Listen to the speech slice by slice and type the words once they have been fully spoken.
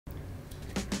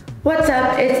What's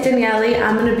up? It's Danielley.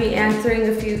 I'm going to be answering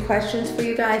a few questions for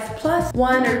you guys, plus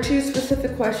one or two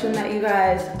specific questions that you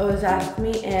guys always ask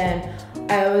me and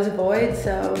I always avoid,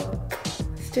 so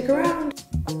stick around.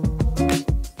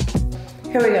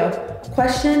 Here we go.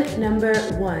 Question number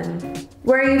one.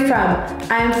 Where are you from?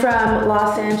 I'm from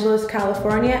Los Angeles,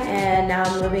 California, and now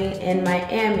I'm living in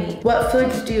Miami. What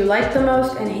foods do you like the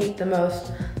most and hate the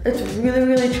most? It's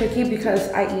really tricky because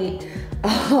I eat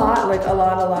a lot, like a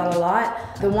lot.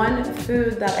 The one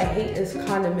food that I hate is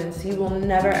condiments. You will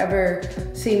never ever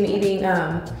see me eating,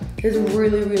 there's a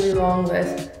really long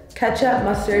list. Ketchup,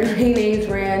 mustard, mayonnaise,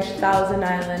 ranch, Thousand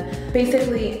Island,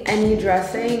 basically any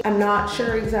dressing. I'm not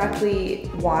sure exactly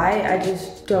why, I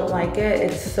just don't like it.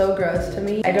 It's so gross to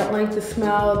me. I don't like the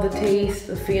smell, the taste,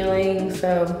 the feeling,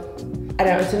 so I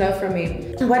don't know, it's a no for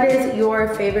me. What is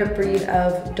your favorite breed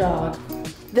of dog?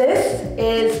 This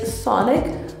is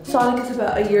Sonic. Sonic is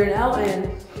about a year now and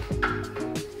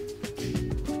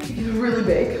he's really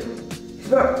big.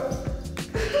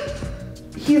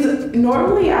 He's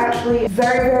normally actually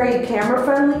very camera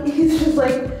friendly. He's just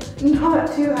like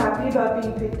not too happy about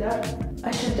being picked up.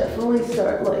 I should definitely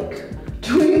start like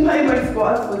doing my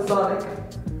squats with Sonic.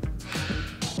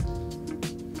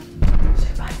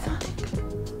 Say bye,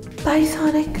 Sonic. Bye,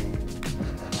 Sonic.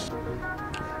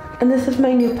 And this is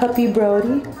my new puppy,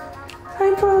 Brody.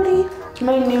 Hi, Brody.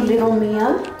 My new little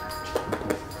man.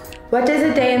 What does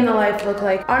a day in the life look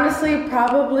like? Honestly,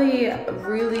 probably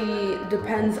really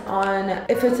depends on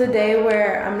if it's a day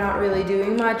where I'm not really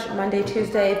doing much. Monday,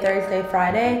 Tuesday, Thursday,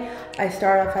 Friday, I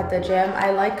start off at the gym.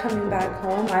 I like coming back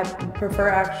home. I prefer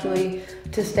actually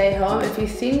to stay home. If you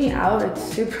see me out, it's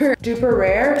super duper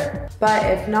rare. But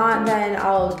if not, then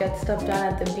I'll get stuff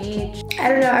done at the beach. I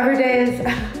don't know, every day is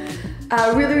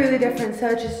really different. So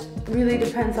it just really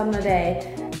depends on the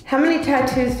day. How many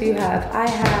tattoos do you have? I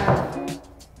have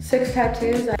 6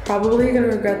 tattoos. I'm probably gonna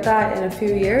regret that in a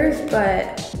few years,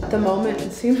 but at the moment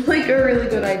it seems like a really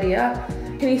good idea.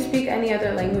 Can you speak any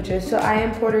other languages? So I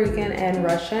am Puerto Rican and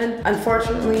Russian.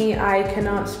 Unfortunately, I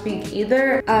cannot speak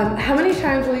either. How many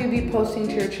times will you be posting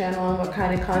to your channel and what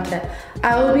kind of content?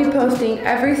 I will be posting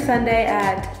every Sunday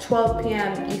at 12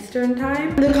 p.m. Eastern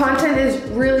time. The content is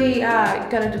really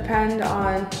gonna depend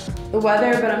on the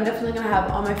weather, but I'm definitely gonna have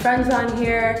all my friends on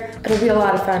here. It'll be a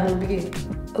lot of fun. It'll be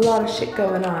a lot of shit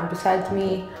going on besides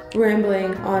me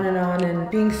rambling on and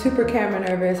being super camera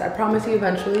nervous. I promise you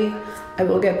eventually I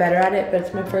will get better at it, but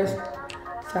it's my first,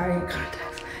 sorry,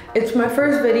 context. It's my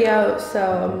first video,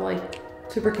 so I'm like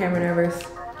super camera nervous.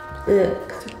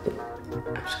 Ugh.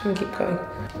 I'm just gonna keep going.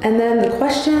 And then the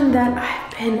question that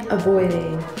I've been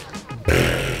avoiding.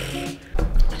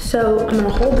 So I'm gonna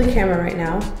hold the camera right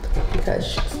now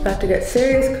because it's about to get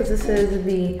serious because this is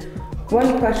the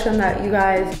one question that you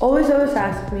guys always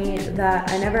ask me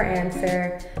that I never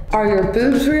answer. Are your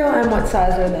boobs real and what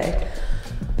size are they?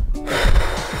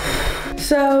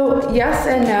 So yes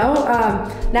and no.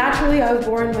 Naturally I was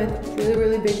born with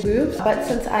really big boobs, but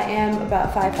since I am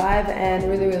about 5'5" and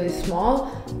really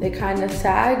small, they kind of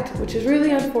sagged, which is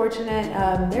really unfortunate.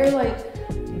 They're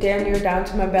like damn near down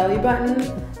to my belly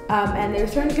button. And they were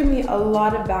starting to give me a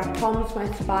lot of back problems. My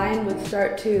spine would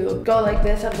start to go like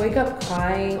this. I'd wake up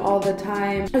crying all the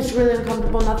time. It was really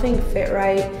uncomfortable, nothing fit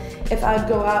right. If I'd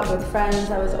go out with friends,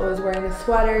 I was always wearing a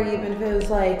sweater, even if it was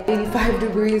like 85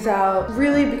 degrees out.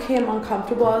 Really became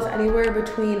uncomfortable. I was anywhere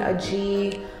between a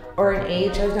G or an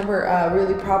H. I was never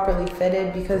really properly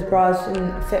fitted because bras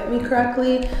didn't fit me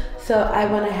correctly. So I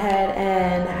went ahead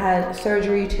and had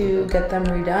surgery to get them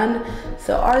redone.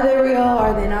 So are they real?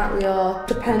 Are they not real?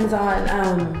 Depends on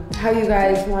how you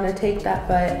guys want to take that,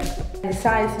 but my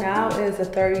size now is a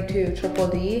 32 triple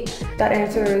D. That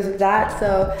answers that.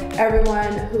 So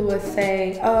everyone who was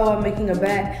saying, oh, I'm making a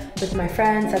bet with my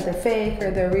friends that they're fake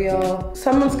or they're real,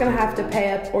 someone's gonna have to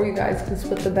pay up or you guys can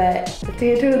split the bet. That's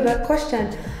the answer to that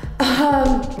question.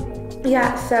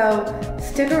 Yeah, so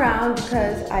stick around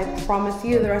because I promise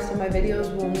you the rest of my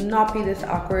videos will not be this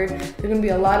awkward. They're gonna be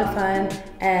a lot of fun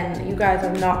and you guys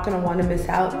are not gonna want to miss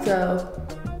out. So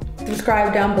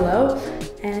subscribe down below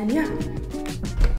and yeah.